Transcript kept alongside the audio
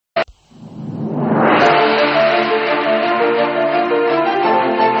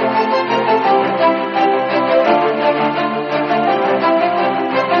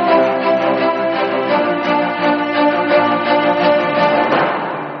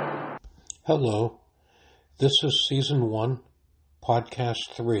Hello, this is Season 1,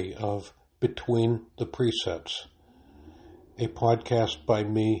 Podcast 3 of Between the Presets, a podcast by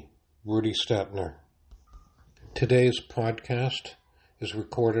me, Rudy Stepner. Today's podcast is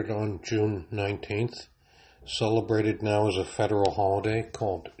recorded on June 19th, celebrated now as a federal holiday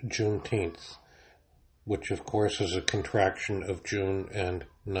called Juneteenth, which of course is a contraction of June and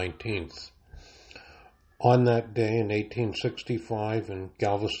 19th. On that day in 1865 in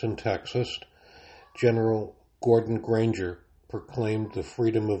Galveston, Texas, General Gordon Granger proclaimed the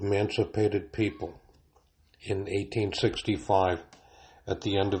freedom of emancipated people in 1865 at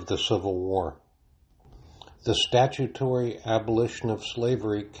the end of the Civil War. The statutory abolition of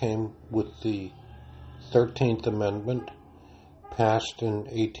slavery came with the 13th Amendment passed in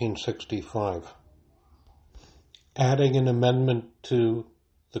 1865. Adding an amendment to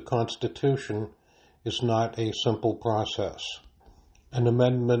the Constitution is not a simple process. An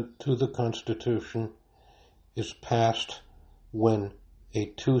amendment to the Constitution is passed when a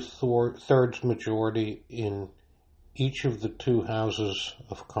two-thirds majority in each of the two houses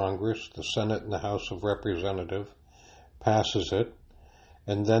of Congress, the Senate and the House of Representatives, passes it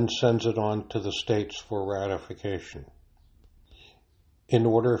and then sends it on to the states for ratification. In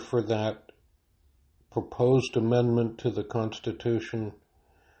order for that proposed amendment to the Constitution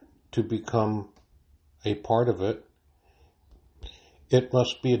to become a part of it, it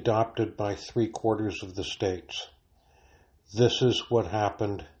must be adopted by 3/4 of the states. This is what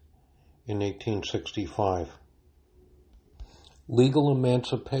happened in 1865. Legal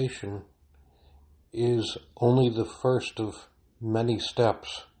emancipation is only the first of many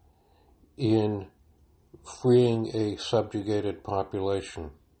steps in freeing a subjugated population.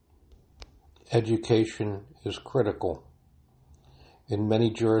 Education is critical. In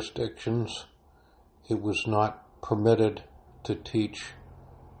many jurisdictions, it was not permitted to teach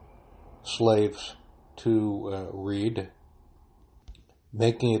slaves to read,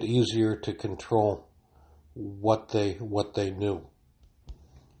 making it easier to control what they knew.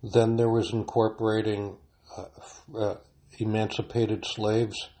 Then there was incorporating emancipated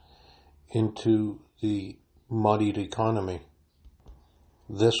slaves into the muddied economy.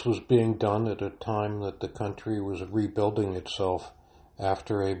 This was being done at a time that the country was rebuilding itself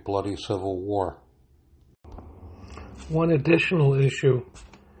after a bloody civil war. One additional issue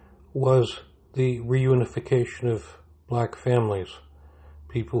was the reunification of black families.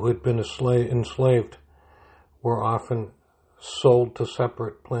 People who had been enslaved were often sold to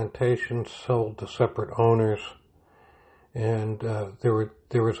separate plantations, sold to separate owners, and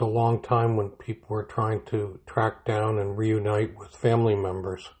there was a long time when people were trying to track down and reunite with family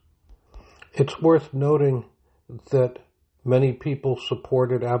members. It's worth noting that many people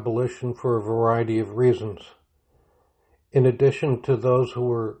supported abolition for a variety of reasons. In addition to those who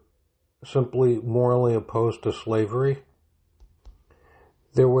were simply morally opposed to slavery,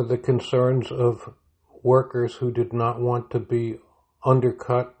 there were the concerns of workers who did not want to be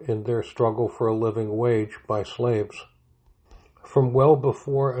undercut in their struggle for a living wage by slaves. From well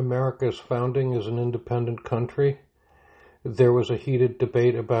before America's founding as an independent country, there was a heated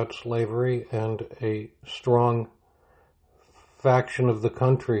debate about slavery and a strong faction of the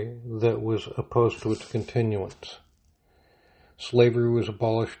country that was opposed to its continuance. Slavery was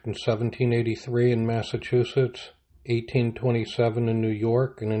abolished in 1783 in Massachusetts, 1827 in New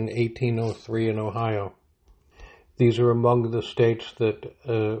York, and in 1803 in Ohio. These are among the states that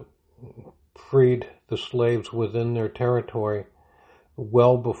freed the slaves within their territory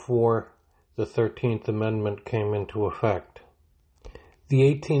well before the 13th Amendment came into effect. The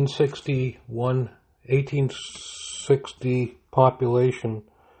 1860 population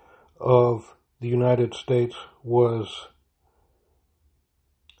of the United States was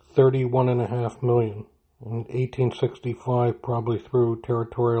 31.5 million. In 1865, probably through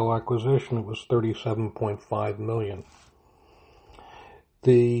territorial acquisition, it was 37.5 million.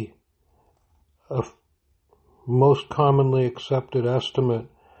 The most commonly accepted estimate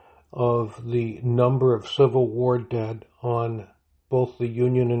of the number of Civil War dead on both the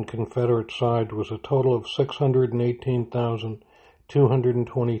Union and Confederate side was a total of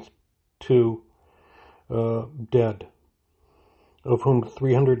 618,222 dead, of whom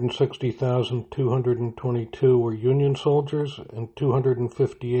 360,222 were Union soldiers and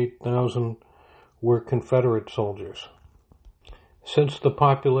 258,000 were Confederate soldiers. Since the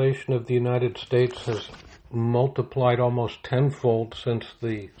population of the United States has multiplied almost tenfold since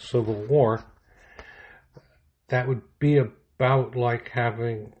the Civil War, that would be about like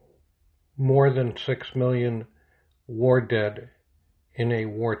having more than 6 million war dead in a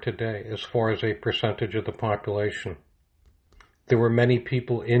war today, as far as a percentage of the population. There were many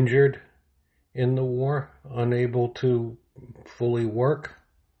people injured in the war, unable to fully work.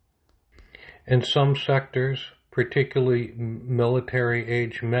 And some sectors, particularly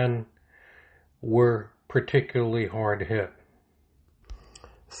military-age men, were particularly hard hit.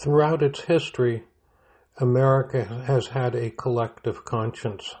 Throughout its history, America has had a collective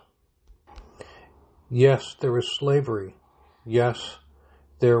conscience. Yes, there was slavery. Yes,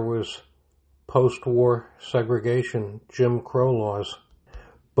 there was post-war segregation, Jim Crow laws.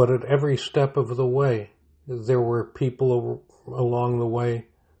 But at every step of the way, there were people along the way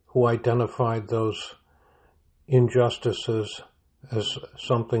who identified those injustices as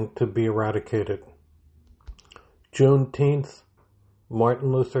something to be eradicated. Juneteenth,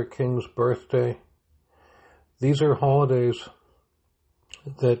 Martin Luther King's birthday, these are holidays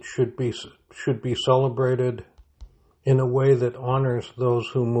that should be celebrated in a way that honors those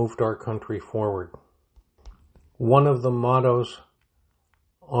who moved our country forward. One of the mottos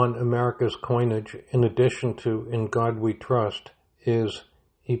on America's coinage, in addition to "In God We Trust," is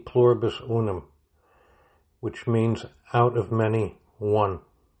 "E pluribus unum," which means out of many, one.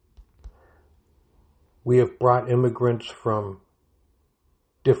 We have brought immigrants from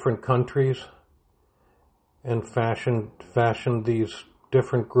different countries and fashioned these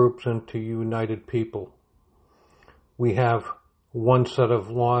different groups into united people. We have one set of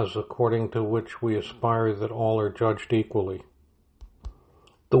laws according to which we aspire that all are judged equally.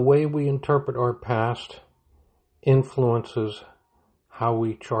 The way we interpret our past influences how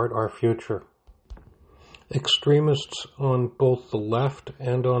we chart our future. Extremists on both the left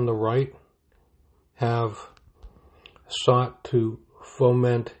and on the right have sought to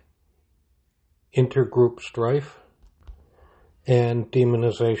foment intergroup strife and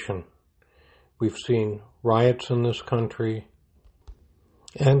demonization. We've seen riots in this country,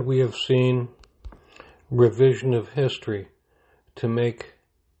 and we have seen revision of history to make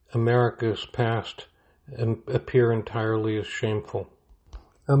America's past appear entirely as shameful.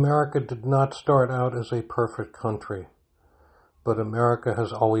 America did not start out as a perfect country, but America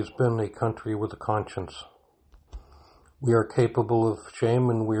has always been a country with a conscience. We are capable of shame,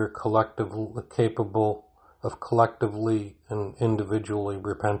 and we are capable of collectively and individually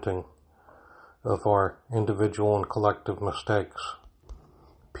repenting of our individual and collective mistakes.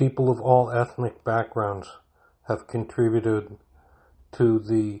 People of all ethnic backgrounds have contributed to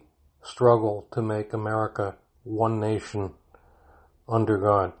the struggle to make America one nation under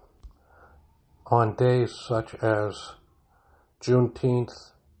God. On days such as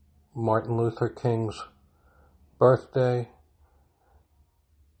Juneteenth, Martin Luther King's birthday,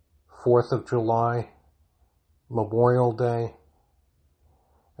 4th of July, Memorial Day,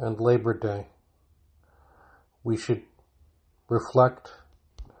 and Labor Day, we should reflect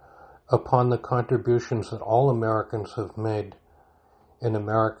upon the contributions that all Americans have made in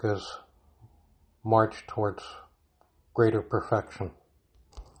America's march towards greater perfection.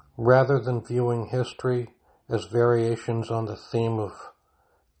 Rather than viewing history as variations on the theme of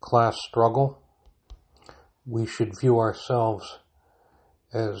class struggle, we should view ourselves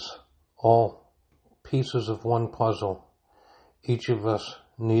as all pieces of one puzzle, each of us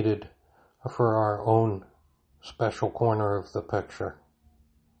needed for our own special corner of the picture.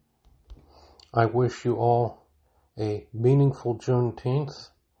 I wish you all a meaningful Juneteenth,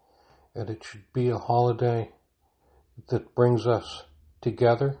 and it should be a holiday that brings us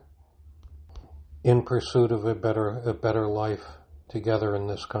together in pursuit of a better life together in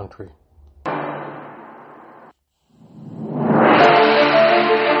this country.